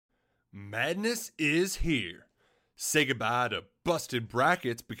Madness is here. Say goodbye to busted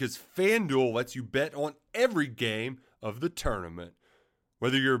brackets because FanDuel lets you bet on every game of the tournament.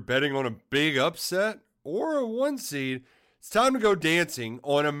 Whether you're betting on a big upset or a one seed, it's time to go dancing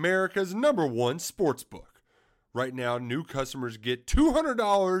on America's #1 sportsbook. Right now, new customers get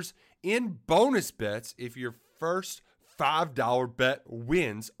 $200 in bonus bets if your first $5 bet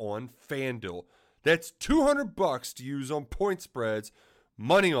wins on FanDuel. That's $200 to use on point spreads,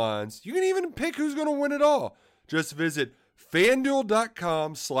 money lines. You can even pick who's going to win it all. Just visit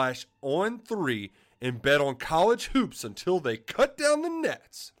FanDuel.com/on3 and bet on college hoops until they cut down the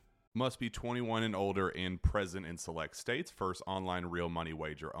nets. Must be 21 and older and present in select states. First online real money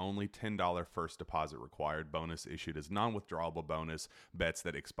wager only. $10 first deposit required. Bonus issued as non-withdrawable bonus. Bets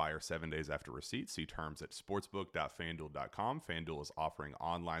that expire 7 days after receipt. See terms at sportsbook.fanduel.com. FanDuel is offering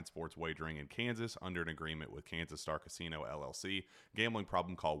online sports wagering in Kansas under an agreement with Kansas Star Casino LLC. Gambling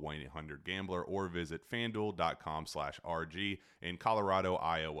problem? Call 1-800-GAMBLER or visit fanduel.com/RG in Colorado,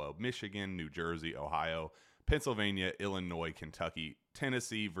 Iowa, Michigan, New Jersey, Ohio, Pennsylvania, Illinois, Kentucky,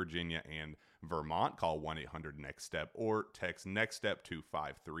 Tennessee, Virginia, and Vermont. Call 1-800-NEXT-STEP or text NEXT-STEP to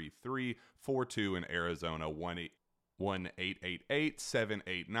 53342 in Arizona,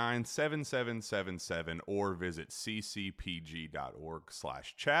 1-888-789-7777 or visit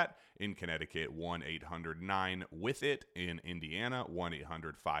ccpg.org/chat. In Connecticut, 1-800-9-WITH-IT. In Indiana,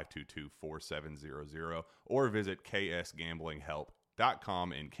 1-800-522-4700 or visit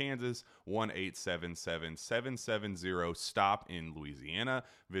ksgamblinghelp.com. In Kansas, 1-877-770-STOP in Louisiana.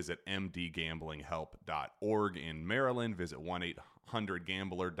 Visit mdgamblinghelp.org in Maryland. Visit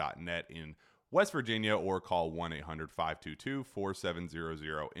 1-800-gambler.net in West Virginia or call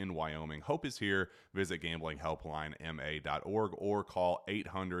 1-800-522-4700 in Wyoming. Hope is here. Visit gamblinghelplinema.org or call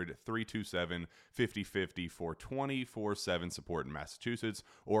 800-327-5050 for 24/7 support in Massachusetts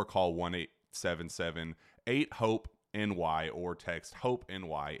or call 1-877-8-HOPE NY or text Hope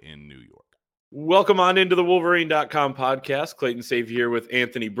NY in New York. Welcome on into the Wolverine.com podcast. Clayton Save here with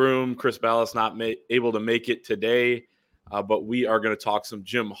Anthony Broom. Chris Ballas not able to make it today, but we are going to talk some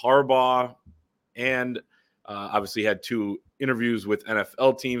Jim Harbaugh and obviously had 2 interviews with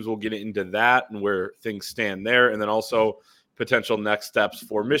NFL teams. We'll get into that and where things stand there, and then also potential next steps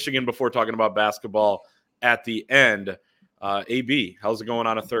for Michigan before talking about basketball at the end. AB, how's it going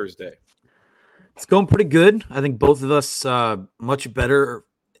on a Thursday? It's going pretty good. I think both of us much better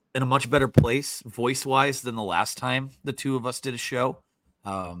in a much better place voice-wise than the last time the two of us did a show.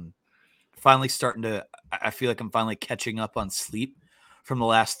 Finally starting to – I feel like I'm finally catching up on sleep from the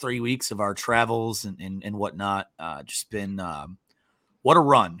last 3 weeks of our travels and whatnot. Just been what a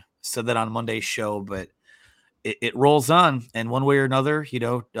run. Said that on Monday's show, but it rolls on. And one way or another,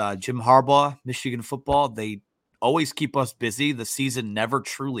 Jim Harbaugh, Michigan football, they always keep us busy. The season never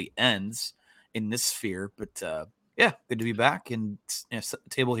truly ends in this sphere, but good to be back and set the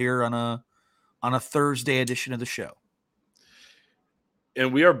table here on a Thursday edition of the show.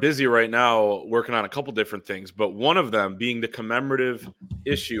 And we are busy right now working on a couple different things, but one of them being the commemorative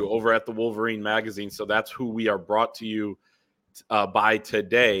issue over at the Wolverine magazine. So that's who we are brought to you by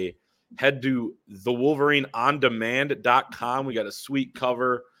today. Head to thewolverineondemand.com. We got a sweet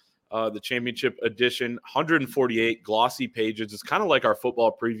cover, the championship edition, 148 glossy pages. It's kind of like our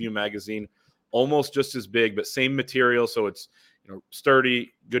football preview magazine, almost just as big, but same material. So it's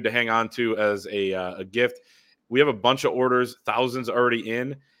sturdy, good to hang on to as a gift. We have a bunch of orders, thousands already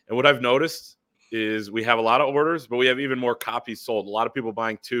in. And what I've noticed is we have a lot of orders, but we have even more copies sold. A lot of people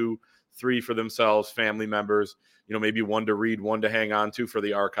buying 2, 3 for themselves, family members, maybe one to read, one to hang on to for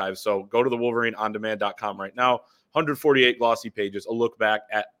the archive. So go to the WolverineOnDemand.com right now. 148 glossy pages, a look back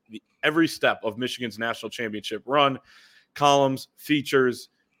at every step of Michigan's national championship run, columns, features,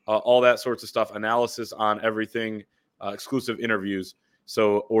 all that sorts of stuff, analysis on everything, exclusive interviews.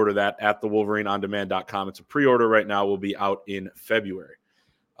 So order that at thewolverineondemand.com. It's a pre-order right now. Will be out in February.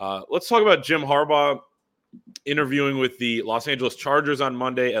 Let's talk about Jim Harbaugh interviewing with the Los Angeles Chargers on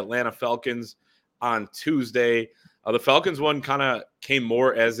Monday, Atlanta Falcons on Tuesday. The Falcons one kind of came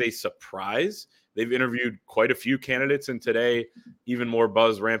more as a surprise. They've interviewed quite a few candidates, and today even more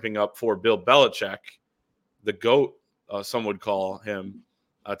buzz ramping up for Bill Belichick, the GOAT, some would call him,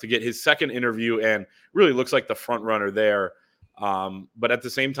 to get his second interview, and really looks like the front runner there. But at the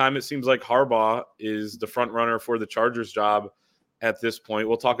same time, it seems like Harbaugh is the front runner for the Chargers job at this point.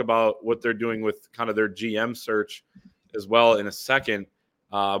 We'll talk about what they're doing with kind of their GM search as well in a second.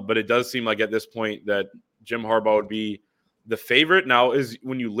 But it does seem like at this point that Jim Harbaugh would be the favorite. Now, is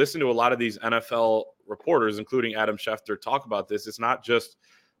when you listen to a lot of these NFL reporters, including Adam Schefter, talk about this, it's not just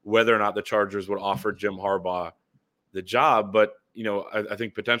whether or not the Chargers would offer Jim Harbaugh the job, but I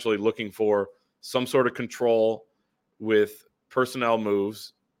think potentially looking for some sort of control with personnel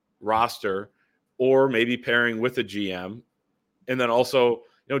moves, roster, or maybe pairing with a GM, and then also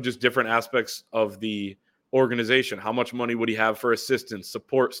just different aspects of the organization. How much money would he have for assistants,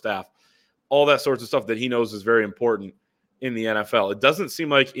 support staff, all that sorts of stuff that he knows is very important in the NFL. It doesn't seem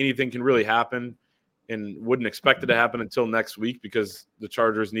like anything can really happen, and wouldn't expect it to happen until next week because the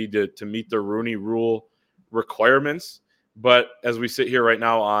Chargers need to meet the Rooney Rule requirements. But as we sit here right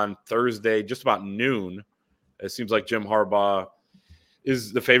now on Thursday, just about noon, it seems like Jim Harbaugh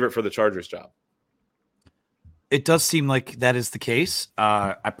is the favorite for the Chargers job. It does seem like that is the case.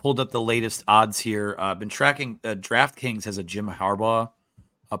 I pulled up the latest odds here. I've been tracking DraftKings has a Jim Harbaugh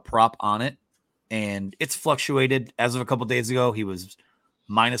a prop on it, and it's fluctuated. As of a couple of days ago, he was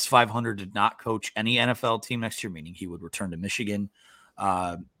minus 500 to not coach any NFL team next year, meaning he would return to Michigan.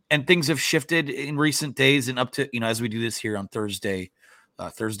 And things have shifted in recent days, and up to, as we do this here on Thursday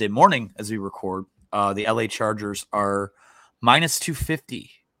morning, as we record, the LA Chargers are minus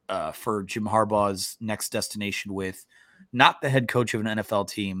 250 for Jim Harbaugh's next destination, with not the head coach of an NFL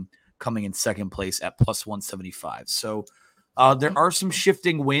team coming in second place at plus 175. So there are some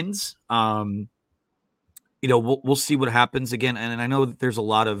shifting winds. We'll see what happens again. And I know that there's a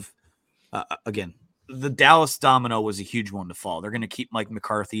lot of, again, the Dallas domino was a huge one to fall. They're going to keep Mike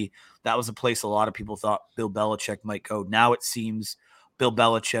McCarthy. That was a place a lot of people thought Bill Belichick might go. Now it seems Bill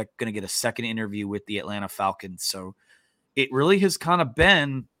Belichick going to get a second interview with the Atlanta Falcons. So it really has kind of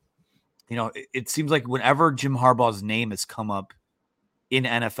been, it seems like whenever Jim Harbaugh's name has come up in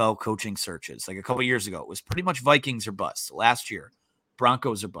NFL coaching searches, like a couple of years ago, it was pretty much Vikings or bust. Last year,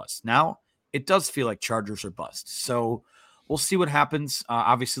 Broncos are bust. Now it does feel like Chargers are bust. So we'll see what happens.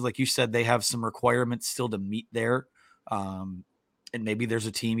 Obviously, like you said, they have some requirements still to meet there. And maybe there's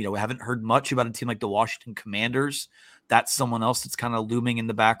a team, we haven't heard much about a team like the Washington Commanders. That's someone else that's kind of looming in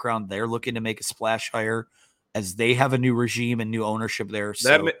the background. They're looking to make a splash hire as they have a new regime and new ownership there.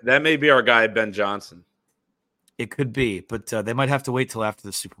 So that may be our guy, Ben Johnson. It could be, but they might have to wait till after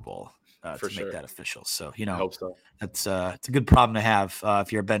the Super Bowl to sure. make that official. So, I hope so. That's it's a good problem to have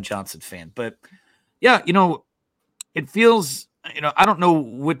if you're a Ben Johnson fan. But yeah, it feels, I don't know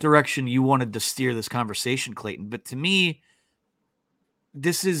what direction you wanted to steer this conversation, Clayton, but to me,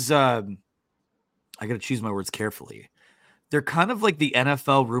 this is, I got to choose my words carefully. They're kind of like the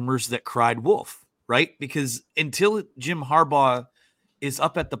NFL rumors that cried wolf, right? Because until Jim Harbaugh is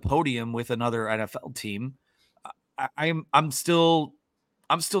up at the podium with another NFL team, I'm still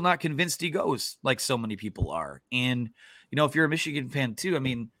not convinced he goes like so many people are. And, if you're a Michigan fan too, I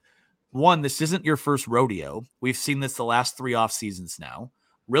mean, one, this isn't your first rodeo. We've seen this the last 3 off seasons now.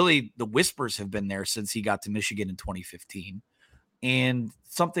 Really, the whispers have been there since he got to Michigan in 2015. And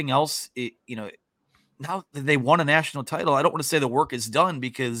something else, now that they won a national title, I don't want to say the work is done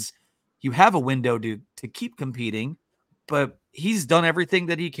because you have a window to keep competing, but he's done everything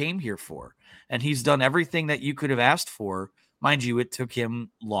that he came here for. And he's done everything that you could have asked for. Mind you, it took him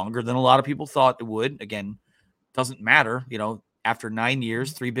longer than a lot of people thought it would. Again, doesn't matter. After 9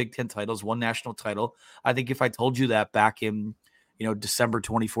 years, 3 Big Ten titles, 1 national title. I think if I told you that back in, December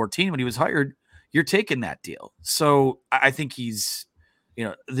 2014 when he was hired, you're taking that deal. So I think he's,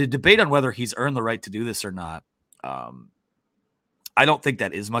 the debate on whether he's earned the right to do this or not, I don't think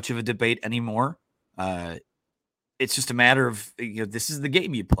that is much of a debate anymore. It's just a matter of, this is the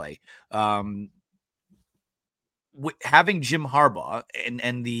game you play. Having Jim Harbaugh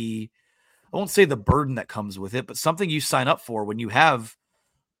and the, I won't say the burden that comes with it, but something you sign up for when you have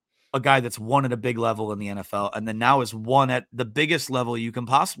a guy that's won at a big level in the NFL and then now is won at the biggest level you can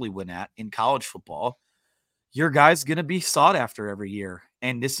possibly win at in college football, your guy's going to be sought after every year.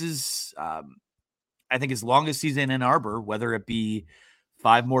 And this is, I think as long as he's in Ann Arbor, whether it be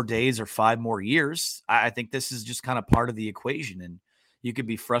 5 more days or 5 more years, I think this is just kind of part of the equation. And you could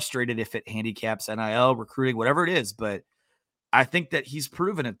be frustrated if it handicaps NIL, recruiting, whatever it is. But I think that he's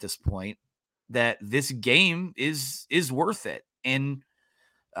proven at this point that this game is worth it. And,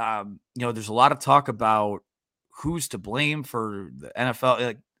 there's a lot of talk about who's to blame for the NFL.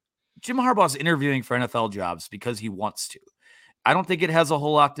 Like, Jim Harbaugh's interviewing for NFL jobs because he wants to. I don't think it has a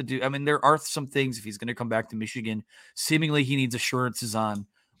whole lot to do. I mean, there are some things if he's going to come back to Michigan, seemingly he needs assurances on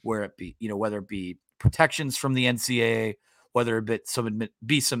where it be, whether it be protections from the NCAA, whether it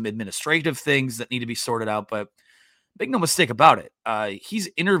be some administrative things that need to be sorted out. But make no mistake about it. He's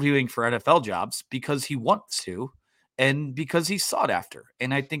interviewing for NFL jobs because he wants to and because he's sought after.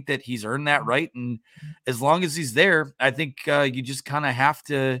 And I think that he's earned that right. And as long as he's there, I think you just kind of have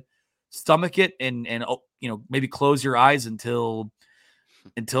to stomach it and maybe close your eyes until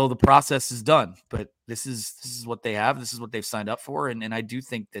until the process is done. But this is what they have. This is what they've signed up for. And I do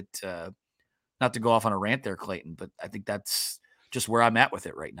think that, not to go off on a rant there, Clayton, but I think that's just where I'm at with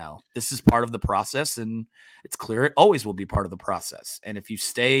it right now. This is part of the process, and it's clear it always will be part of the process. And if you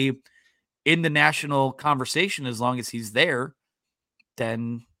stay in the national conversation as long as he's there,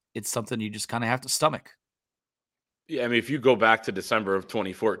 then it's something you just kind of have to stomach. Yeah, I mean, if you go back to December of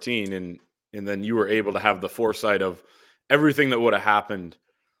 2014 and then you were able to have the foresight of everything that would have happened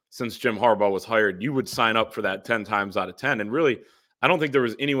since Jim Harbaugh was hired, you would sign up for that 10 times out of 10. And really, I don't think there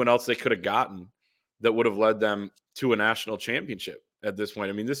was anyone else they could have gotten that would have led them to a national championship at this point.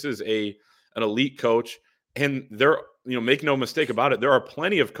 I mean, this is an elite coach, and make no mistake about it, there are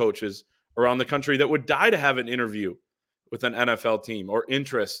plenty of coaches around the country that would die to have an interview with an NFL team or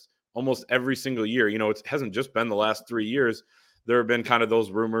interest almost every single year. It hasn't just been the last 3 years. There have been kind of those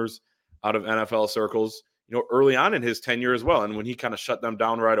rumors out of NFL circles, early on in his tenure as well. And when he kind of shut them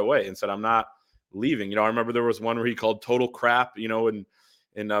down right away and said, I'm not leaving. I remember there was one where he called total crap,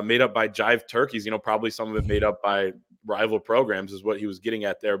 and made up by jive turkeys, probably some of it made up by rival programs is what he was getting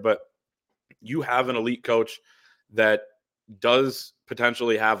at there. But you have an elite coach that does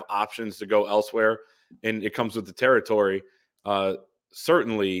potentially have options to go elsewhere, and it comes with the territory.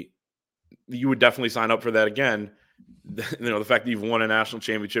 Certainly, you would definitely sign up for that again. The fact that you've won a national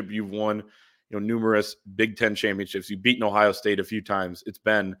championship, you've won, numerous Big Ten championships, you've beaten Ohio State a few times. It's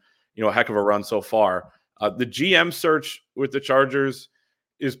been, a heck of a run so far. The GM search with the Chargers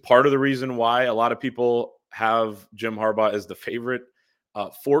is part of the reason why a lot of people have Jim Harbaugh as the favorite.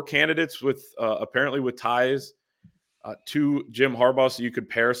 4 candidates with apparently with ties to Jim Harbaugh, so you could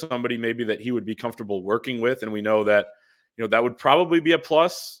pair somebody maybe that he would be comfortable working with, and we know that that would probably be a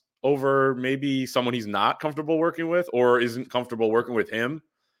plus over maybe someone he's not comfortable working with or isn't comfortable working with him,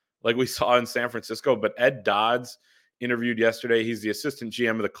 like we saw in San Francisco. But Ed Dodds interviewed yesterday. He's the assistant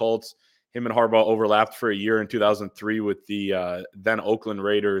GM of the Colts. Him and Harbaugh overlapped for a year in 2003 with the then Oakland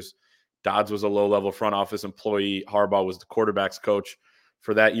Raiders. Dodds was a low-level front office employee. Harbaugh was the quarterback's coach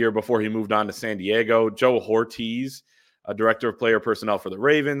for that year before he moved on to San Diego. Joe Hortiz, director of player personnel for the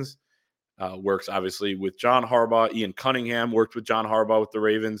Ravens, works obviously with John Harbaugh. Ian Cunningham worked with John Harbaugh with the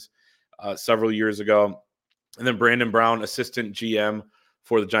Ravens several years ago. And then Brandon Brown, assistant GM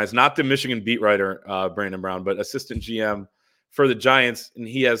for the Giants. Not the Michigan beat writer, Brandon Brown, but assistant GM for the Giants. And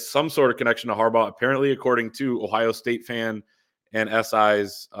he has some sort of connection to Harbaugh, apparently, according to Ohio State fan and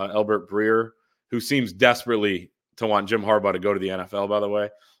SI's Albert Breer, who seems desperately to want Jim Harbaugh to go to the NFL, by the way.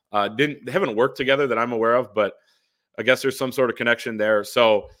 They haven't worked together that I'm aware of, but I guess there's some sort of connection there.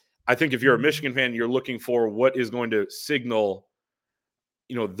 So I think if you're a Michigan fan, you're looking for what is going to signal,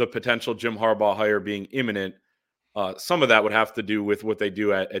 the potential Jim Harbaugh hire being imminent. Some of that would have to do with what they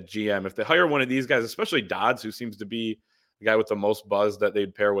do at GM. If they hire one of these guys, especially Dodds, who seems to be the guy with the most buzz that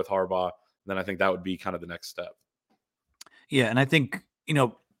they'd pair with Harbaugh, then I think that would be kind of the next step. Yeah, and I think,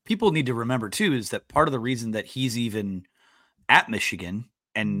 people need to remember, too, is that part of the reason that he's even at Michigan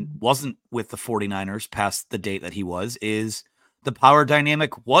and wasn't with the 49ers past the date that he was is the power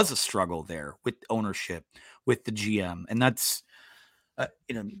dynamic was a struggle there with ownership, with the GM. And that's,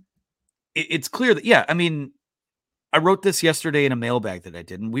 it's clear that, yeah, I mean, I wrote this yesterday in a mailbag that I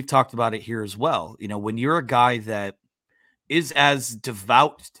did, and we've talked about it here as well. When you're a guy that is as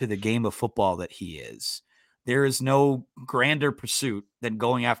devout to the game of football that he is, there is no grander pursuit than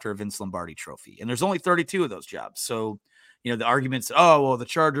going after a Vince Lombardi trophy. And there's only 32 of those jobs. So, the arguments, oh, well, the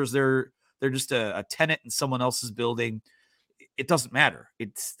Chargers, they're just a tenant in someone else's building. It doesn't matter.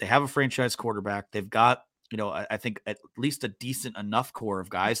 They have a franchise quarterback. They've got, I think at least a decent enough core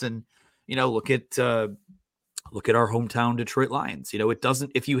of guys. And, look at our hometown Detroit Lions. It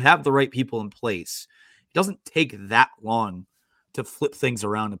doesn't, if you have the right people in place, it doesn't take that long to flip things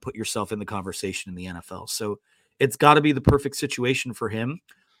around and put yourself in the conversation in the NFL. So it's got to be the perfect situation for him.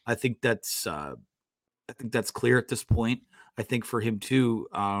 I think that's clear at this point. I think for him too.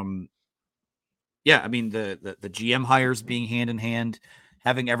 Yeah, I mean the GM hires being hand in hand,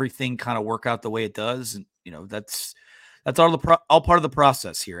 having everything kind of work out the way it does, and that's all part of the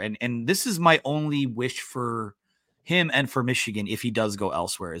process here. And this is my only wish for him and for Michigan if he does go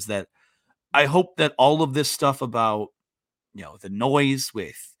elsewhere, is that I hope that all of this stuff about the noise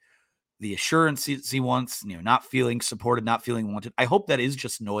with the assurances he wants, not feeling supported, not feeling wanted, I hope that is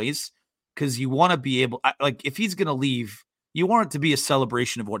just noise, because you want to be able, like, if he's going to leave, you want it to be a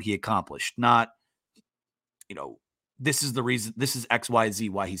celebration of what he accomplished, not, this is the reason, this is X, Y, Z,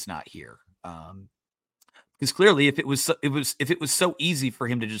 why he's not here. Because clearly, if it was so easy for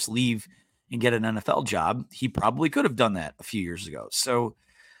him to just leave and get an NFL job, he probably could have done that a few years ago. So,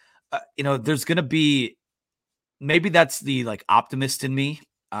 there's going to be maybe that's the like optimist in me.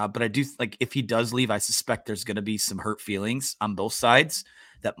 But I do like if he does leave, I suspect there's going to be some hurt feelings on both sides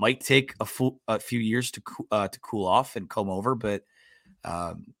that might take a few years to cool off and come over. But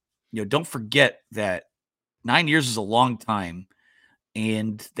don't forget that 9 years is a long time,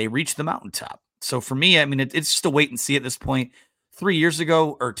 and they reached the mountaintop. So for me, I mean, it's just a wait and see at this point. 3 years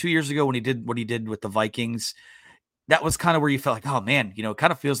ago or 2 years ago when he did what he did with the Vikings, that was kind of where you felt like, oh man, it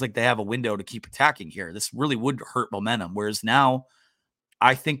kind of feels like they have a window to keep attacking here. This really would hurt momentum. Whereas now,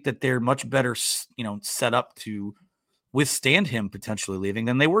 I think that they're much better, set up to withstand him potentially leaving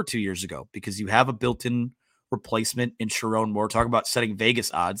than they were 2 years ago because you have a built-in replacement in Sharon Moore. Talk about setting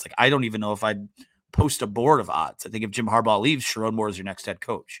Vegas odds. Like, I don't even know if I'd post a board of odds. I think if Jim Harbaugh leaves, Sharon Moore is your next head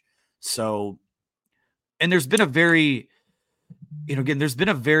coach. So, and there's been a very, there's been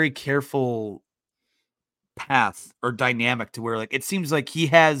a very careful path or dynamic to where like it seems like he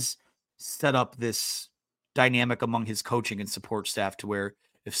has set up this dynamic among his coaching and support staff to where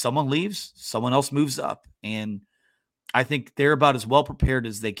if someone leaves, someone else moves up. And I think they're about as well prepared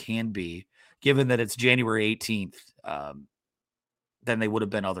as they can be, given that it's January 18th, than they would have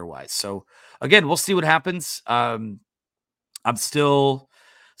been otherwise. So again, we'll see what happens. I'm still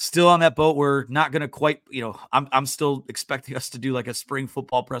on that boat. We're not going to quite, I'm still expecting us to do like a spring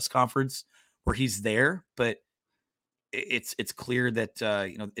football press conference where he's there, but it's clear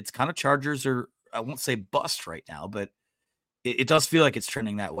that, it's kind of Chargers or I won't say bust right now, but it does feel like it's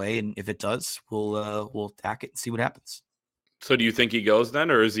trending that way. And if it does, we'll attack it and see what happens. So do you think he goes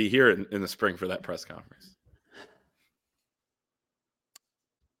then, or is he here in the spring for that press conference?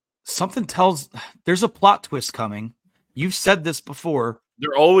 Something tells there's a plot twist coming. You've said this before.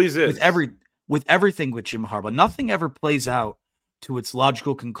 There always is. With everything with Jim Harbaugh, nothing ever plays out to its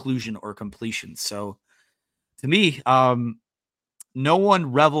logical conclusion or completion. So to me, no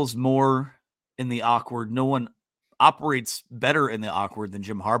one revels more in the awkward. No one operates better in the awkward than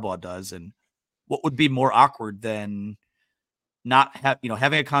Jim Harbaugh does. And what would be more awkward than not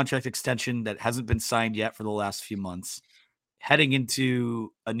having a contract extension that hasn't been signed yet for the last few months, heading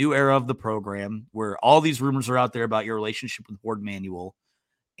into a new era of the program where all these rumors are out there about your relationship with Ward Manuel.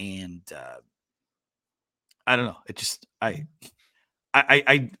 And I don't know. It just, I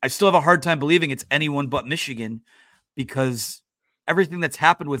still have a hard time believing it's anyone but Michigan because everything that's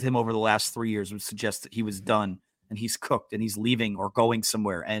happened with him over the last 3 years would suggest that he was done and he's cooked and he's leaving or going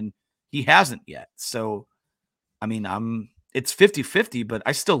somewhere, and he hasn't yet. So, I mean, it's 50-50, but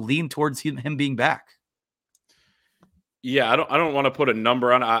I still lean towards him being back. Yeah, I don't want to put a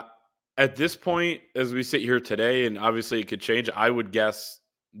number on. At this point, as we sit here today, and obviously it could change, I would guess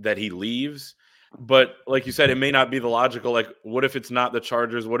that he leaves. But like you said, it may not be the logical. Like, what if it's not the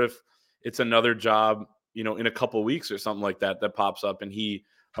Chargers? What if it's another job, in a couple weeks or something like that pops up and he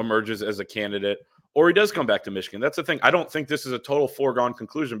emerges as a candidate, or he does come back to Michigan? That's the thing. I don't think this is a total foregone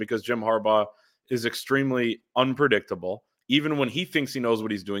conclusion because Jim Harbaugh is extremely unpredictable. Even when he thinks he knows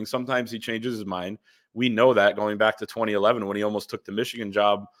what he's doing, sometimes he changes his mind. We know that going back to 2011 when he almost took the Michigan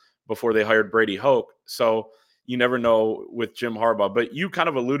job before they hired Brady Hoke. So you never know with Jim Harbaugh. But you kind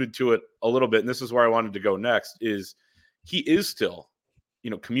of alluded to it a little bit, and this is where I wanted to go next, is he is still,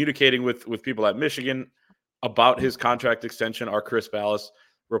 communicating with people at Michigan about his contract extension. Our Chris Ballas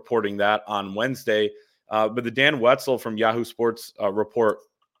reporting that on Wednesday. But the Dan Wetzel from Yahoo Sports report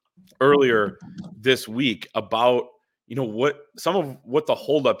earlier this week about what the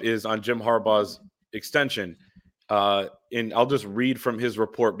holdup is on Jim Harbaugh's extension. And I'll just read from his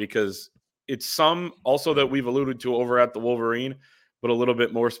report because it's some also that we've alluded to over at the Wolverine, but a little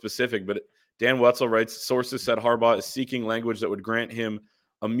bit more specific. But Dan Wetzel writes, sources said Harbaugh is seeking language that would grant him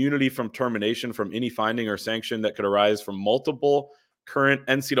immunity from termination from any finding or sanction that could arise from multiple current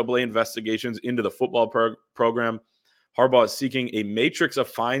NCAA investigations into the football program. Harbaugh is seeking a matrix of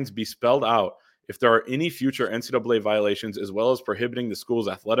fines be spelled out if there are any future NCAA violations, as well as prohibiting the school's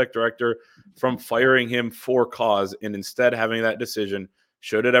athletic director from firing him for cause, and instead having that decision,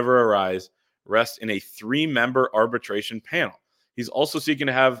 should it ever arise, rest in a 3-member arbitration panel. He's also seeking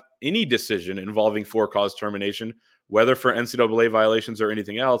to have any decision involving for-cause termination, whether for NCAA violations or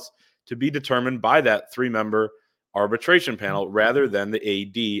anything else, to be determined by that 3-member arbitration panel rather than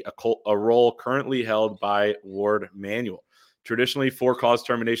the AD, a role currently held by Ward Manuel. Traditionally, for-cause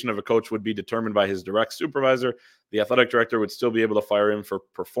termination of a coach would be determined by his direct supervisor. The athletic director would still be able to fire him for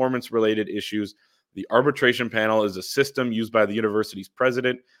performance-related issues. The arbitration panel is a system used by the university's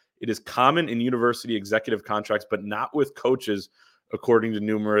president. It is common in university executive contracts, but not with coaches, according to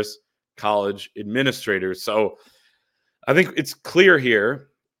numerous college administrators. So I think it's clear here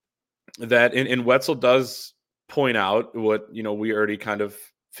that, and Wetzel does point out what, we already kind of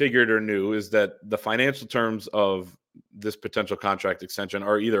figured or knew is that the financial terms of this potential contract extension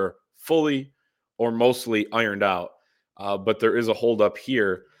are either fully or mostly ironed out. But there is a holdup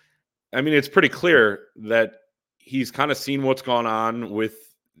here. I mean, it's pretty clear that he's kind of seen what's gone on with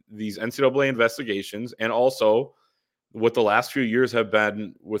these NCAA investigations, and also what the last few years have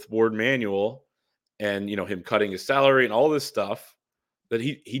been with Ward Manuel, and him cutting his salary and all this stuff, that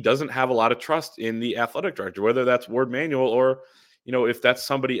he doesn't have a lot of trust in the athletic director, whether that's Ward Manuel or if that's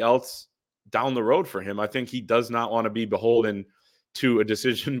somebody else down the road for him. I think he does not want to be beholden to a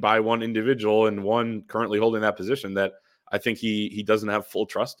decision by one individual and one currently holding that position that I think he doesn't have full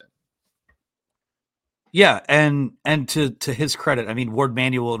trust in. Yeah, and to his credit, I mean, Ward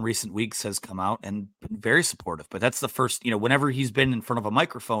Manuel in recent weeks has come out and been very supportive. But that's the first, whenever he's been in front of a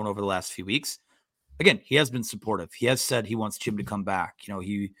microphone over the last few weeks, again, he has been supportive. He has said he wants Jim to come back.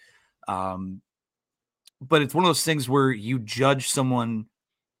 But it's one of those things where you judge someone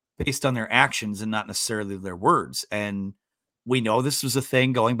based on their actions and not necessarily their words. And we know this was a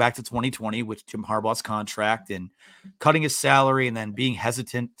thing going back to 2020 with Jim Harbaugh's contract and cutting his salary and then being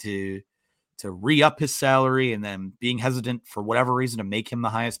hesitant to re-up his salary and then being hesitant for whatever reason to make him the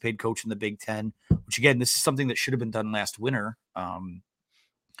highest paid coach in the Big Ten, which again, this is something that should have been done last winter.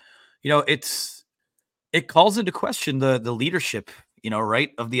 It calls into question the leadership, right,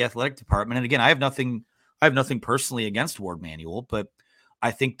 of the athletic department. And again, I have nothing personally against Ward Manuel, but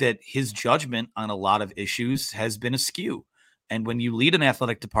I think that his judgment on a lot of issues has been askew. And when you lead an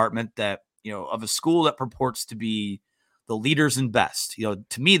athletic department that, of a school that purports to be the leaders and best,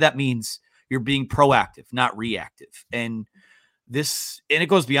 to me, that means you're being proactive, not reactive. And it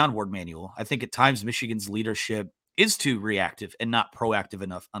goes beyond Ward Manuel. I think at times Michigan's leadership is too reactive and not proactive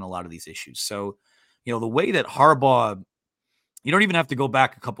enough on a lot of these issues. So, the way that Harbaugh, you don't even have to go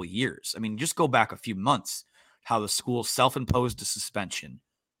back a couple of years. I mean, just go back a few months, how the school self-imposed a suspension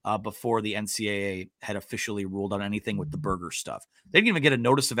before the NCAA had officially ruled on anything with the burger stuff. They didn't even get a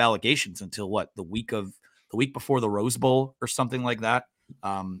notice of allegations until the week before the Rose Bowl or something like that,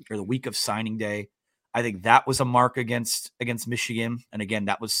 or the week of signing day. I think that was a mark against Michigan. And again,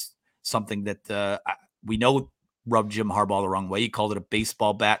 that was something that we know rubbed Jim Harbaugh the wrong way. He called it a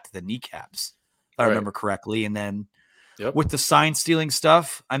baseball bat to the kneecaps, if I remember correctly. And then with the sign stealing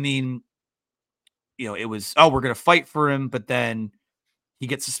stuff, I mean, it was, we're going to fight for him, but then he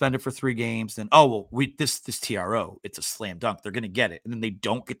gets suspended for 3 games. Then, this TRO, it's a slam dunk. They're going to get it. And then they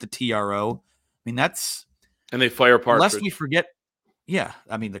don't get the TRO. I mean, and they fire Partridge. Lest we forget. Yeah.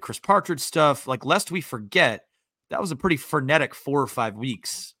 I mean, the Chris Partridge stuff, lest we forget, that was a pretty frenetic 4 or 5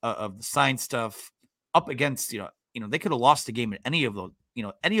 weeks of the sign stuff up against, they could have lost the game in any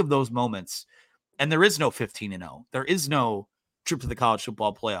of those moments. And there is no 15-0. There is no trip to the college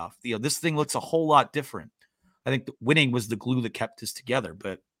football playoff. This thing looks a whole lot different. I think winning was the glue that kept us together.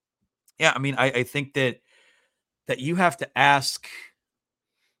 But yeah, I mean, I think that you have to ask.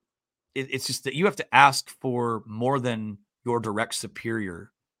 It's just that you have to ask for more than your direct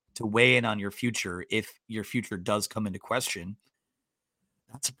superior to weigh in on your future if your future does come into question.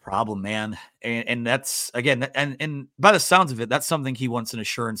 That's a problem, man. And that's, again, and by the sounds of it, that's something he wants an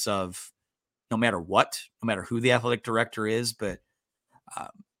assurance of no matter what, no matter who the athletic director is. But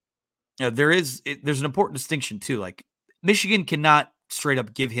there's an important distinction too. Michigan cannot straight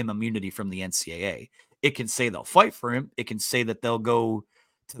up give him immunity from the NCAA. It can say they'll fight for him. It can say that they'll go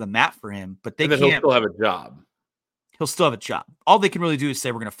to the mat for him, but they can't. He'll still have a job. He'll still have a job. All they can really do is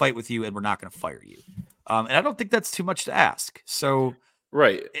say, we're going to fight with you and we're not going to fire you. And I don't think that's too much to ask. So,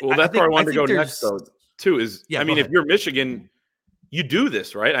 right. Well, that's where I wanted to go next, though, too, is, I mean, if you're Michigan, you do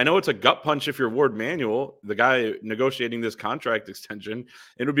this, right? I know it's a gut punch if you're Ward Manuel, the guy negotiating this contract extension.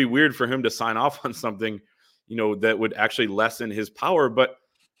 It would be weird for him to sign off on something, that would actually lessen his power. But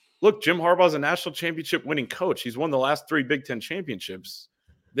look, Jim Harbaugh's a national championship winning coach. He's won the last 3 Big Ten championships.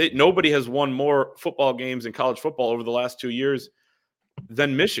 Nobody has won more football games in college football over the last 2 years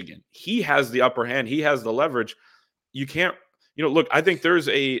than Michigan. He has the upper hand. He has the leverage. You can't, look, I think there's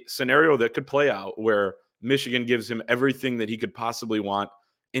a scenario that could play out where Michigan gives him everything that he could possibly want,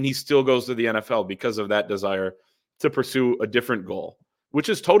 and he still goes to the NFL because of that desire to pursue a different goal, which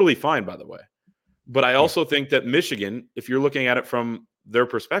is totally fine, by the way. But I also think that Michigan, if you're looking at it from their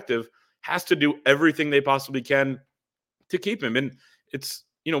perspective, has to do everything they possibly can to keep him. And it's,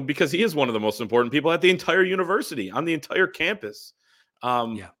 because he is one of the most important people at the entire university, on the entire campus,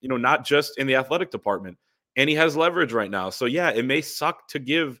 not just in the athletic department. And he has leverage right now. So, yeah, it may suck to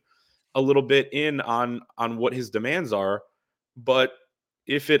give a little bit in on what his demands are. But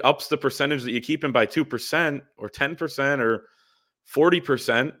if it ups the percentage that you keep him by 2% or 10% or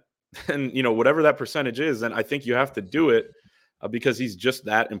 40%, then, whatever that percentage is, then I think you have to do it. because he's just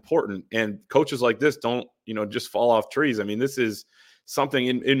that important. And coaches like this don't, just fall off trees. I mean, this is something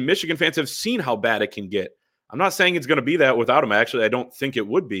in Michigan fans have seen how bad it can get. I'm not saying it's going to be that without him. Actually, I don't think it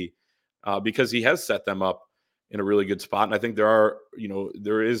would be because he has set them up in a really good spot. And I think there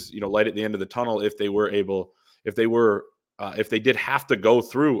is light at the end of the tunnel if they did have to go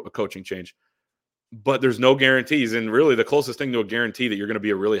through a coaching change. But there's no guarantees. And really the closest thing to a guarantee that you're going to be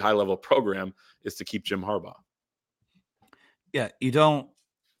a really high level program is to keep Jim Harbaugh. Yeah, you don't,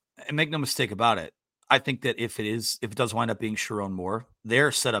 and make no mistake about it. I think that if it does wind up being Sharon Moore,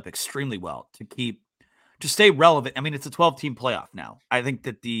 they're set up extremely well to stay relevant. I mean, it's a 12-team playoff now. I think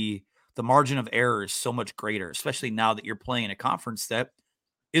that the margin of error is so much greater, especially now that you're playing in a conference that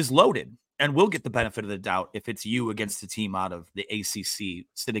is loaded and will get the benefit of the doubt if it's you against a team out of the ACC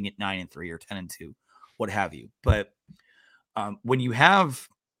sitting at 9-3 or 10-2, what have you. But when you have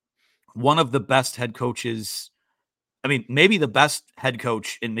one of the best head coaches, I mean, maybe the best head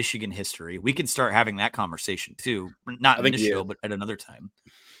coach in Michigan history, we can start having that conversation too. Not in this show, but at another time.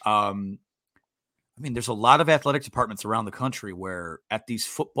 I mean, there's a lot of athletic departments around the country where at these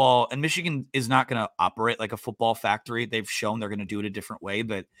football, and Michigan is not going to operate like a football factory. They've shown they're going to do it a different way.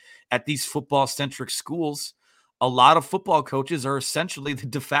 But at these football-centric schools, a lot of football coaches are essentially the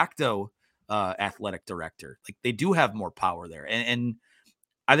de facto athletic director. Like, they do have more power there. And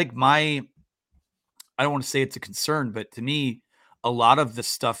I think I don't want to say it's a concern, but to me, a lot of the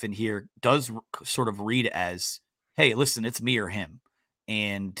stuff in here does sort of read as, hey, listen, it's me or him.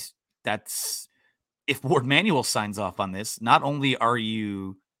 And that's, if Ward Manuel signs off on this, not only are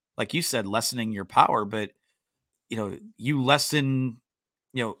you, like you said, lessening your power, but, you lessen,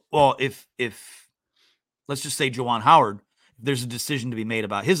 well, if let's just say Juwan Howard, there's a decision to be made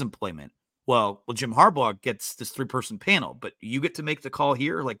about his employment. Well, Jim Harbaugh gets this 3-person panel, but you get to make the call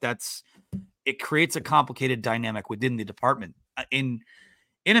here. Like, it creates a complicated dynamic within the department in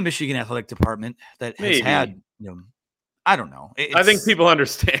a Michigan athletic department that has had, I don't know. I think people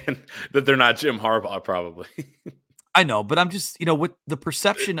understand that they're not Jim Harbaugh, probably. I know, but I'm just, with the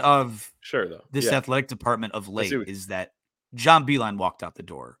perception of this athletic department of late is that John Beilein walked out the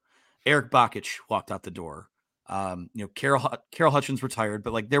door. Eric Bakich walked out the door. Carol Hutchins retired,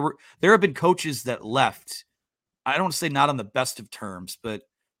 but like there have been coaches that left. I don't want to say not on the best of terms, but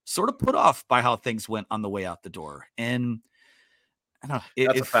sort of put off by how things went on the way out the door. And I don't know.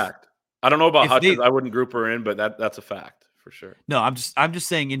 That's a fact. I don't know about Hutchins. I wouldn't group her in, but that's a fact for sure. No, I'm just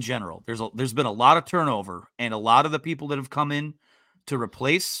saying in general, there's been a lot of turnover, and a lot of the people that have come in to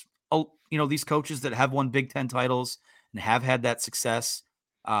replace, these coaches that have won Big Ten titles and have had that success.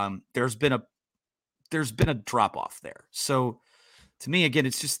 There's been a drop off there. So to me, again,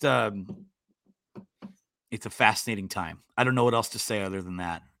 it's just, it's a fascinating time. I don't know what else to say other than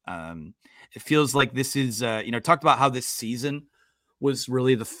that. It feels like this is, talked about how this season was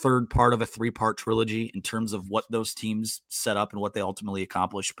really the third part of a 3-part trilogy in terms of what those teams set up and what they ultimately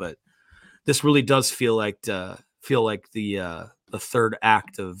accomplished. But this really does feel like the third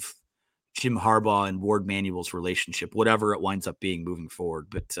act of Jim Harbaugh and Ward Manuel's relationship, whatever it winds up being moving forward.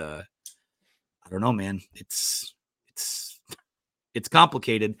 But I don't know, man. It's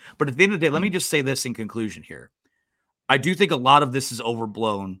complicated. But at the end of the day, let me just say this in conclusion here. I do think a lot of this is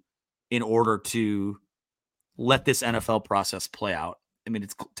overblown in order to let this NFL process play out. I mean,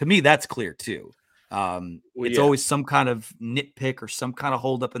 to me, that's clear too. It's always some kind of nitpick or some kind of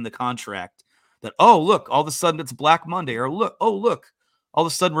holdup in the contract that, oh, look, all of a sudden it's Black Monday, or look, all of a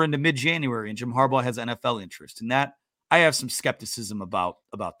sudden we're into mid-January and Jim Harbaugh has NFL interest. And that, I have some skepticism about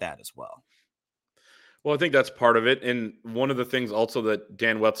that as well. Well, I think that's part of it. And one of the things also that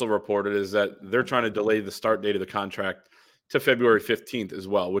Dan Wetzel reported is that they're trying to delay the start date of the contract to February 15th as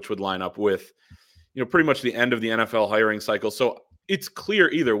well, which would line up with, pretty much the end of the NFL hiring cycle. So it's clear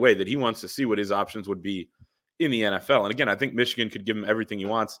either way that he wants to see what his options would be in the NFL. And again, I think Michigan could give him everything he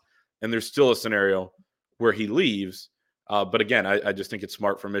wants, and there's still a scenario where he leaves. But again, I just think it's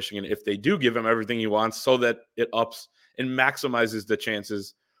smart for Michigan if they do give him everything he wants so that it ups and maximizes the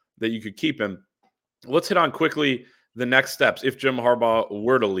chances that you could keep him. Let's hit on quickly the next steps if Jim Harbaugh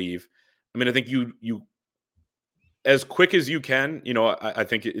were to leave. I mean, I think you as quick as you can, I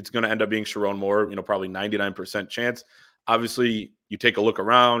think it's going to end up being Sharon Moore, probably 99% chance. Obviously, you take a look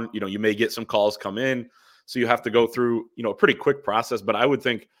around, you may get some calls come in. So you have to go through, a pretty quick process. But I would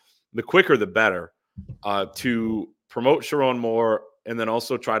think the quicker the better to promote Sharon Moore and then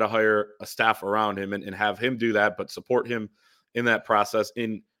also try to hire a staff around him and have him do that, but support him in that process.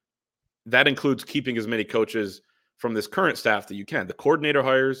 That includes keeping as many coaches from this current staff that you can. The coordinator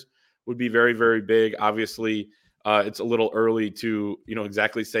hires would be very, very big. Obviously, it's a little early to,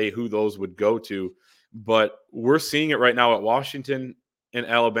 exactly say who those would go to. But we're seeing it right now at Washington and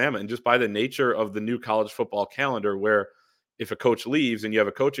Alabama, and just by the nature of the new college football calendar, where if a coach leaves and you have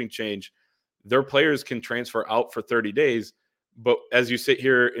a coaching change, their players can transfer out for 30 days. But as you sit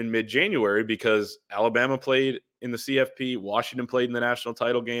here in mid-January, because Alabama played in the CFP, Washington played in the national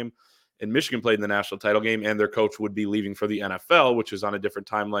title game, and Michigan played in the national title game, and their coach would be leaving for the NFL, which is on a different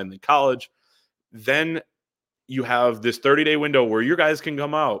timeline than college, then you have this 30-day window where your guys can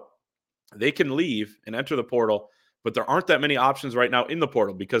come out. They can leave and enter the portal, but there aren't that many options right now in the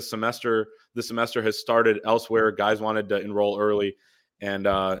portal because the semester has started elsewhere. Guys wanted to enroll early. And,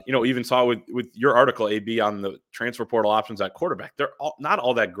 even saw with your article, AB, on the transfer portal options at quarterback. They're not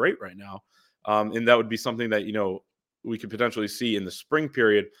all that great right now. And that would be something that, we could potentially see in the spring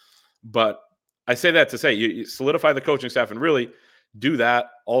period. But I say that to say you solidify the coaching staff and really do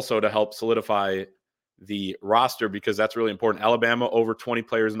that also to help solidify the roster, because that's really important. Alabama, over 20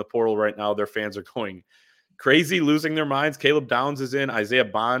 players in the portal right now. Their fans are going crazy, losing their minds. Caleb Downs is in. Isaiah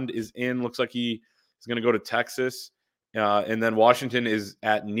Bond is in. Looks like he is going to go to Texas. And then Washington is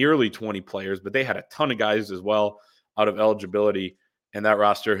at nearly 20 players, but they had a ton of guys as well out of eligibility. And that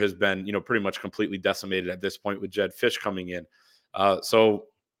roster has been, pretty much completely decimated at this point with Jedd Fisch coming in. So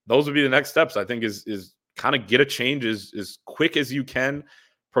those would be the next steps, I think, is kind of get a change as quick as you can,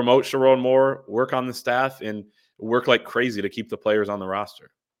 promote Sharon Moore, work on the staff, and work like crazy to keep the players on the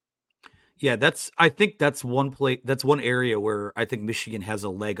roster. Yeah, I think that's one area where I think Michigan has a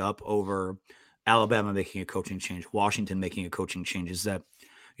leg up over Alabama making a coaching change, Washington making a coaching change, is that,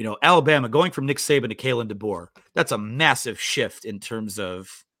 Alabama going from Nick Saban to Kalen DeBoer, that's a massive shift in terms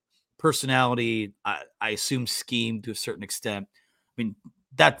of personality. I assume scheme to a certain extent. I mean,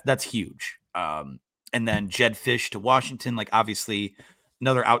 that's huge. And then Jedd Fisch to Washington, like obviously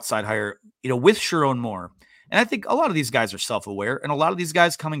another outside hire, with Sharon Moore. And I think a lot of these guys are self-aware, and a lot of these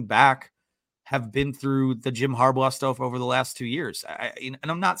guys coming back have been through the Jim Harbaugh stuff over the last 2 years. And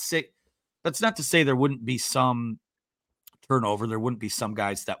I'm not saying, that's not to say there wouldn't be some turnover. There wouldn't be some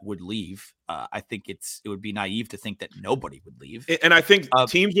guys that would leave. I think it would be naive to think that nobody would leave. And I think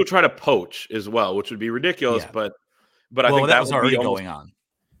teams will try to poach as well, which would be ridiculous. Yeah. But I think that was would already be going on.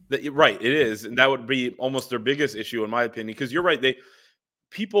 Right, it is. And that would be almost their biggest issue, in my opinion, because you're right.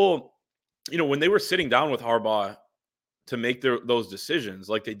 People, when they were sitting down with Harbaugh to make those decisions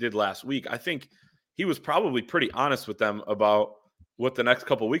like they did last week, I think he was probably pretty honest with them about what the next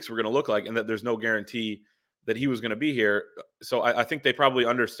couple of weeks were going to look like, and that there's no guarantee that he was going to be here. So I think they probably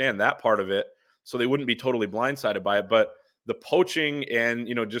understand that part of it, so they wouldn't be totally blindsided by it. But the poaching and,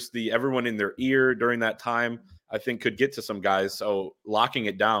 just the everyone in their ear during that time, I think could get to some guys. So locking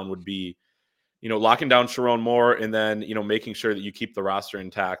it down would be, locking down Sharon Moore, and then, making sure that you keep the roster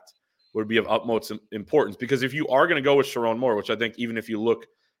intact would be of utmost importance. Because if you are going to go with Sharon Moore, which I think even if you look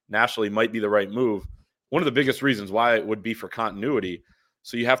nationally might be the right move, one of the biggest reasons why it would be for continuity.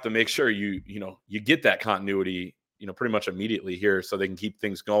 So you have to make sure you get that continuity, pretty much immediately here, so they can keep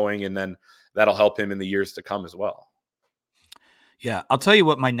things going, and then that'll help him in the years to come as well. Yeah, I'll tell you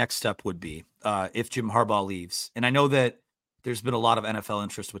what my next step would be if Jim Harbaugh leaves. And I know that there's been a lot of NFL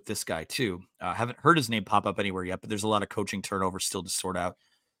interest with this guy too. Haven't heard his name pop up anywhere yet, but there's a lot of coaching turnover still to sort out.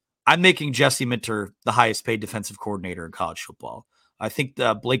 I'm making Jesse Minter the highest paid defensive coordinator in college football. I think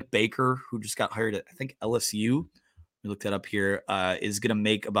Blake Baker, who just got hired at, I think, LSU, we looked that up here, is going to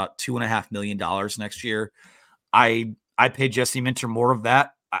make about $2.5 million next year. I pay Jesse Minter more of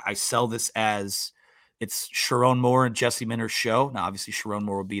that. I sell this as it's Sharon Moore and Jesse Minter's show. Now, obviously, Sharon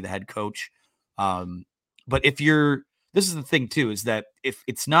Moore will be the head coach. But this is the thing too, is that if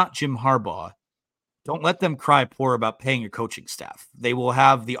it's not Jim Harbaugh, don't let them cry poor about paying your coaching staff. They will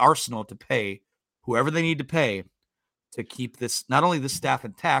have the arsenal to pay whoever they need to pay to keep this, not only the staff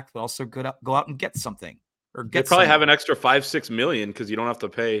intact, but also go out and get something. Or they probably have an extra $5-6 million because you don't have to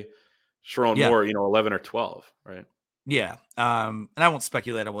pay Sharon Moore, 11 or 12, right? Yeah. And I won't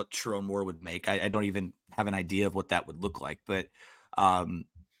speculate on what Sharon Moore would make. I don't even have an idea of what that would look like. But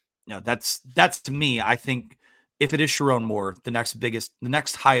that's to me, I think if it is Sharon Moore, the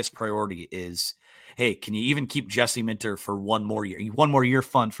next highest priority is, hey, can you even keep Jesse Minter for one more year? One more year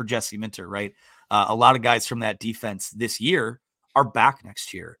fund for Jesse Minter, right? A lot of guys from that defense this year are back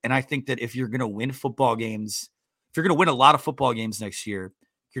next year. And I think that if you're going to win football games, if you're going to win a lot of football games next year,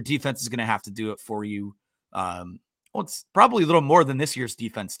 your defense is going to have to do it for you. It's probably a little more than this year's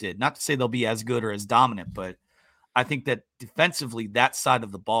defense did. Not to say they'll be as good or as dominant, but I think that defensively, that side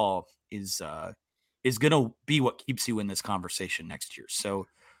of the ball is going to be what keeps you in this conversation next year. So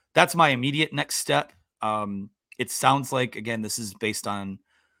that's my immediate next step. It sounds like, again, this is based on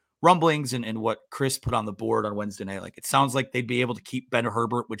rumblings and what Chris put on the board on Wednesday night. Like, it sounds like they'd be able to keep Ben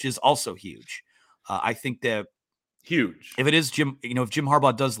Herbert, which is also huge. I think that Huge. if it is Jim, if Jim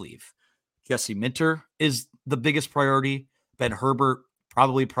Harbaugh does leave, Jesse Minter is the biggest priority. Ben Herbert,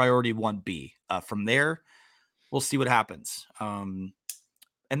 probably priority 1B. From there, we'll see what happens.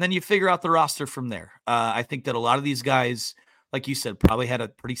 And then you figure out the roster from there. I think that a lot of these guys, like you said, probably had a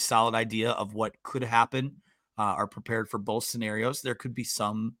pretty solid idea of what could happen, are prepared for both scenarios.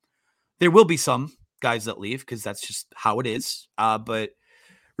 There will be some guys that leave because that's just how it is. But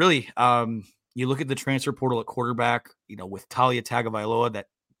really, you look at the transfer portal at quarterback, with Talia Tagovailoa, that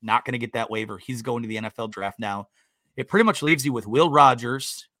not going to get that waiver. He's going to the NFL draft now. It pretty much leaves you with Will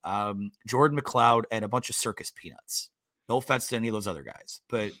Rogers, Jordan McLeod, and a bunch of circus peanuts. No offense to any of those other guys,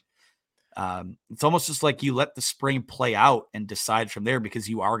 but it's almost just like you let the spring play out and decide from there, because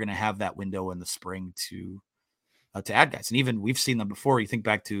you are going to have that window in the spring to add guys. And even we've seen them before. You think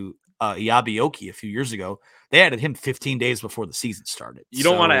back to Iabioki a few years ago. They added him 15 days before the season started. You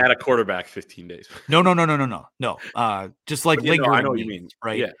don't want to add a quarterback 15 days. No. Just like lingering. I know what you mean,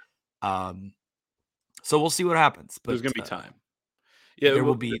 right? Yeah. So we'll see what happens. But there's going to be time. Yeah, there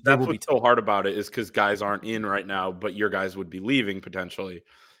will be. That's what's so hard about it, is because guys aren't in right now, but your guys would be leaving potentially.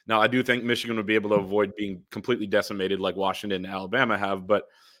 Now, I do think Michigan would be able to avoid being completely decimated like Washington and Alabama have, but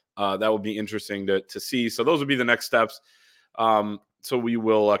that would be interesting to see. So those would be the next steps. So we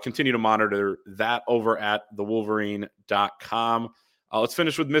will continue to monitor that over at thewolverine.com. Let's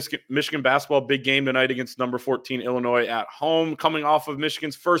finish with Michigan basketball. Big game tonight against number 14 Illinois at home, coming off of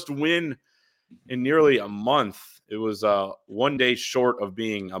Michigan's first win in nearly a month. It was 1 day short of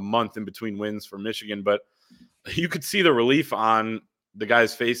being a month in between wins for Michigan, but you could see the relief on the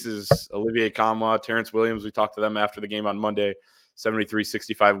guys' faces. Olivier Kamwa, Terrence Williams, we talked to them after the game on Monday,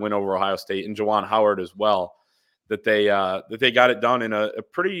 73-65 win over Ohio State, and Juwan Howard as well, that they got it done in a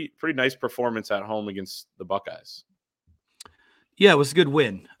pretty nice performance at home against the Buckeyes. Yeah, it was a good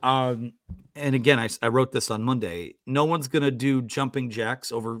win. And again, I wrote this on Monday. No one's going to do jumping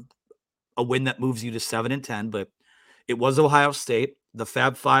jacks over a win that moves you to 7-10, but it was Ohio State. The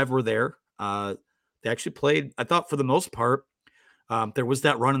Fab Five were there. They actually played, I thought, for the most part. There was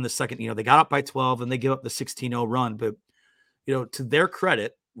that run in the second. They got up by 12 and they give up the 16-0 run. But, to their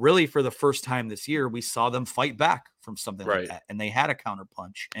credit, really for the first time this year, we saw them fight back from something like that. And they had a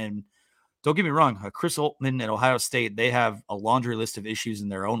counterpunch. And don't get me wrong, Chris Altman at Ohio State, they have a laundry list of issues in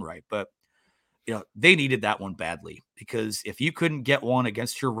their own right. But, they needed that one badly, because if you couldn't get one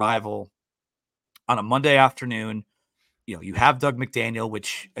against your rival on a Monday afternoon, you have Doug McDaniel,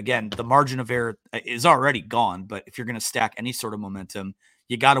 which, again, the margin of error is already gone. But if you're going to stack any sort of momentum,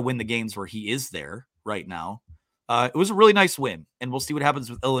 you got to win the games where he is there right now. It was a really nice win, and we'll see what happens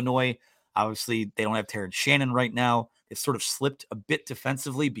with Illinois. Obviously, they don't have Terrence Shannon right now. They've sort of slipped a bit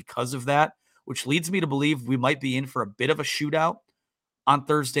defensively because of that, which leads me to believe we might be in for a bit of a shootout on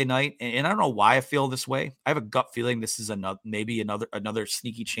Thursday night. And I don't know why I feel this way. I have a gut feeling this is maybe another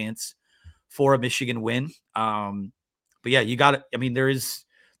sneaky chance for a Michigan win. But yeah, you got it. I mean, there is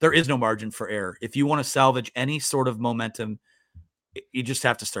no margin for error. If you want to salvage any sort of momentum, you just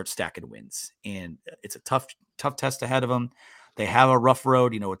have to start stacking wins. And it's a tough test ahead of them. They have a rough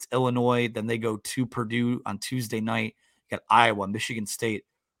road. It's Illinois. Then they go to Purdue on Tuesday night. You got Iowa, Michigan State,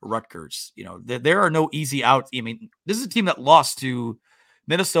 Rutgers. There are no easy outs. I mean, this is a team that lost to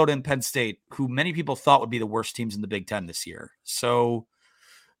Minnesota and Penn State, who many people thought would be the worst teams in the Big Ten this year. So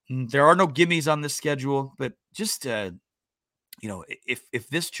there are no gimmies on this schedule, but just if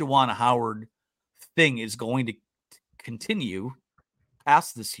this Juwan Howard thing is going to continue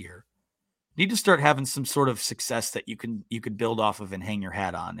past this year, you need to start having some sort of success that you could build off of and hang your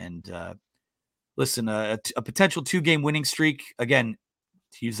hat on. And listen, a potential 2-game winning streak, again,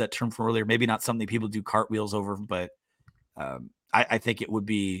 to use that term from earlier, maybe not something people do cartwheels over, but I think it would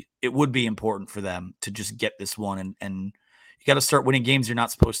be important for them to just get this one, and you got to start winning games you're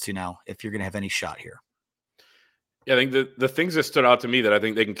not supposed to now if you're going to have any shot here. Yeah, I think the things that stood out to me that I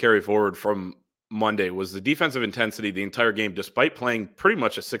think they can carry forward from Monday was the defensive intensity the entire game, despite playing pretty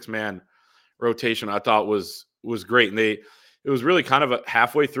much a 6-man rotation. I thought was great. And it was really kind of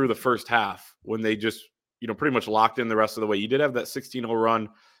halfway through the first half when they just, pretty much locked in the rest of the way. You did have that 16-0 run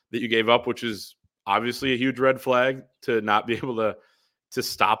that you gave up, which is obviously a huge red flag to not be able to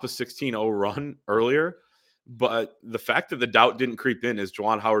stop a 16-0 run earlier. But the fact that the doubt didn't creep in, as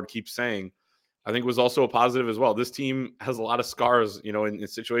Juwan Howard keeps saying, I think was also a positive as well. This team has a lot of scars, in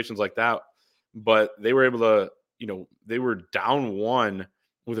situations like that, but they were able to, they were down 1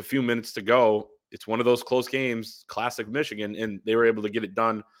 with a few minutes to go. It's one of those close games, classic Michigan, and they were able to get it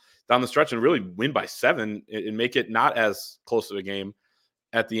done down the stretch and really win by 7 and make it not as close of a game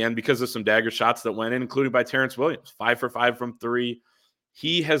at the end because of some dagger shots that went in, including by Terrence Williams, 5 for 5 from 3.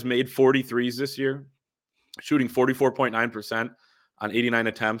 He has made 43s this year, shooting 44.9% on 89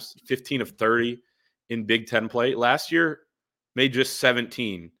 attempts, 15 of 30 in Big Ten play. Last year, made just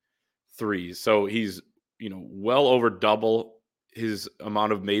 17 threes. So he's, well over double his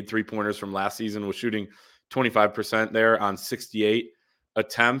amount of made three-pointers from last season, was shooting 25% there on 68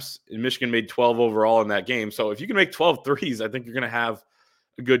 attempts. And Michigan made 12 overall in that game. So if you can make 12 threes, I think you're going to have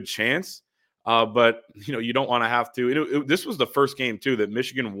a good chance. But, you don't want to have to. This was the first game, too, that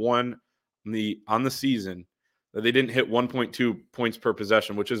Michigan won on the season that they didn't hit 1.2 points per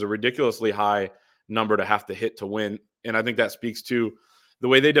possession, which is a ridiculously high number to have to hit to win. And I think that speaks to the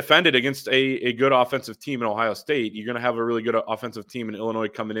way they defended against a good offensive team in Ohio State. You're going to have a really good offensive team in Illinois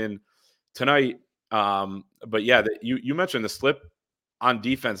coming in tonight. But yeah, you mentioned the slip on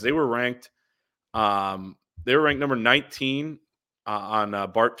defense. They were ranked number 19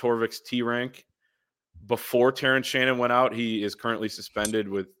 on Bart Torvik's T rank before Terrence Shannon went out. He is currently suspended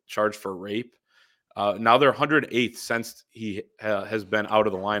with charge for rape. Now they're 108th since he has been out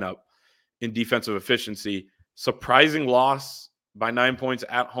of the lineup in defensive efficiency. Surprising loss by 9 points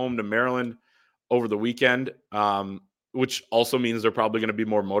at home to Maryland over the weekend, which also means they're probably going to be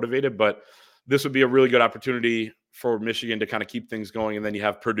more motivated. But this would be a really good opportunity for Michigan to kind of keep things going. And then you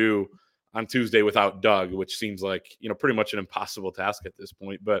have Purdue on Tuesday without Doug, which seems like, pretty much an impossible task at this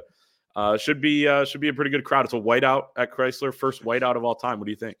point. But should be a pretty good crowd. It's a whiteout at Chrysler, first whiteout of all time. What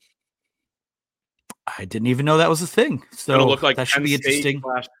do you think? I didn't even know that was a thing. So it'll look like that should be interesting.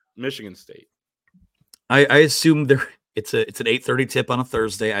 Michigan State. I assume it's an 8:30 tip on a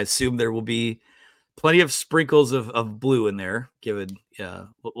Thursday. I assume there will be plenty of sprinkles of blue in there. Given,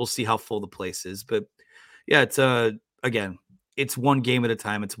 we'll see how full the place is. But yeah, it's again, it's one game at a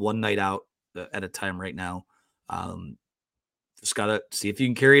time. It's one night out at a time right now. Just gotta see if you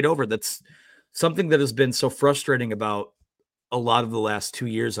can carry it over. That's something that has been so frustrating about a lot of the last 2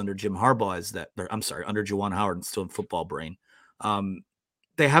 years under Jim Harbaugh under Juwan Howard and still in football brain.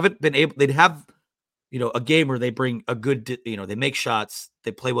 They haven't been able, they'd have, a game where they bring a good, they make shots,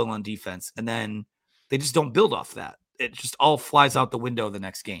 they play well on defense, and then they just don't build off that. It just all flies out the window the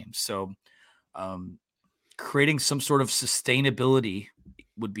next game. So creating some sort of sustainability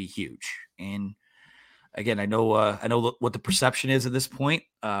would be huge. And again, I know what the perception is at this point.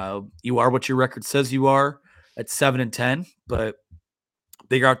 You are what your record says you are at 7-10, but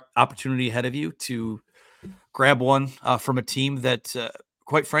bigger opportunity ahead of you to grab one from a team that,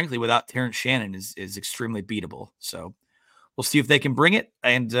 quite frankly, without Terrence Shannon is extremely beatable. So we'll see if they can bring it,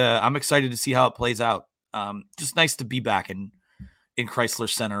 and I'm excited to see how it plays out. Just nice to be back in Chrysler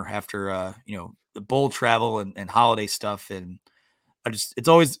Center after the bowl travel and holiday stuff, and it's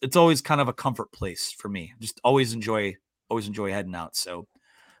always kind of a comfort place for me. Just always enjoy heading out. So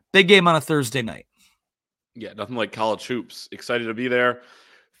big game on a Thursday night. Yeah, nothing like college hoops. Excited to be there.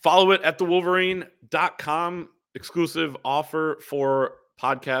 Follow it at thewolverine.com. Exclusive offer for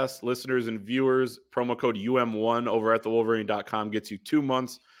podcast listeners and viewers. Promo code UM1 over at thewolverine.com gets you 2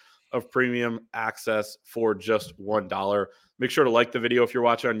 months of premium access for just $1. Make sure to like the video if you're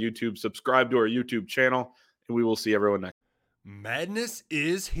watching on YouTube. Subscribe to our YouTube channel, and we will see everyone next. Madness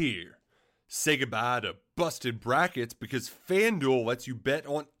is here. Say goodbye to busted brackets because FanDuel lets you bet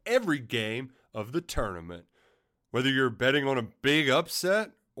on every game of the tournament. Whether you're betting on a big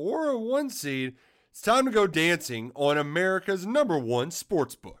upset or a 1 seed, it's time to go dancing on America's #1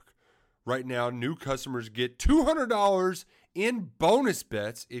 sportsbook. Right now, new customers get $200 in bonus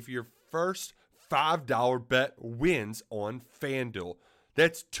bets if your first $5 bet wins on FanDuel.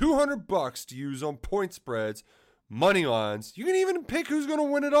 That's $200 to use on point spreads, money lines. You can even pick who's going to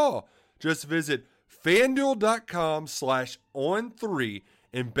win it all. Just visit FanDuel.com/on3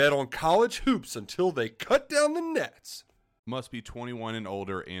 and bet on college hoops until they cut down the nets. Must be 21 and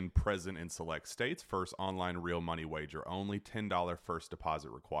older and present in select states. First online real money wager only. $10 first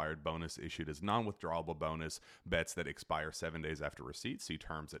deposit required. Bonus issued as non-withdrawable bonus. Bets that expire 7 days after receipt. See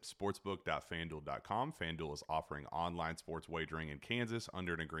terms at sportsbook.fanduel.com. FanDuel is offering online sports wagering in Kansas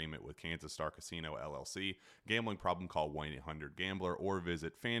under an agreement with Kansas Star Casino LLC. Gambling problem? Call 1-800-GAMBLER or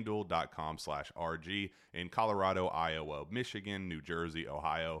visit fanduel.com/RG. In Colorado, Iowa, Michigan, New Jersey,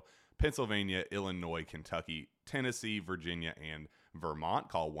 Ohio, Pennsylvania, Illinois, Kentucky, Tennessee, Virginia, and Vermont.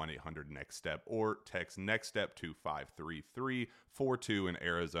 Call 1-800-NEXT-STEP or text NEXT-STEP to 53342. In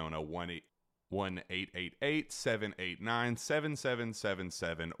Arizona,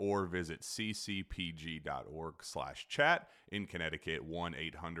 1-888-789-7777 or visit ccpg.org/chat. In Connecticut,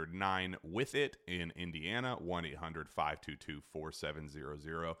 1-800-9-WITH-IT. In Indiana,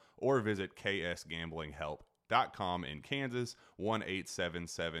 1-800-522-4700 or visit ksgamblinghelp.com. gamblinghelp.com in Kansas,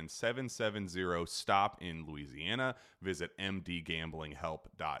 1-877-770-STOP in Louisiana. Visit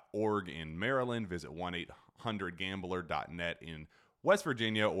mdgamblinghelp.org in Maryland. Visit 1-800-GAMBLER.net in West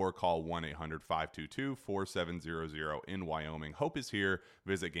Virginia, or call 1-800-522-4700 in Wyoming. Hope is here.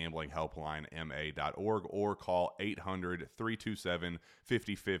 Visit gamblinghelplinema.org or call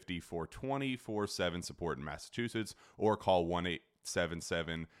 800-327-5050 for 24/7 support in Massachusetts, or call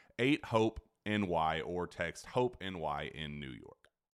 1-877-8-HOPE-NY or text HOPE-NY in New York.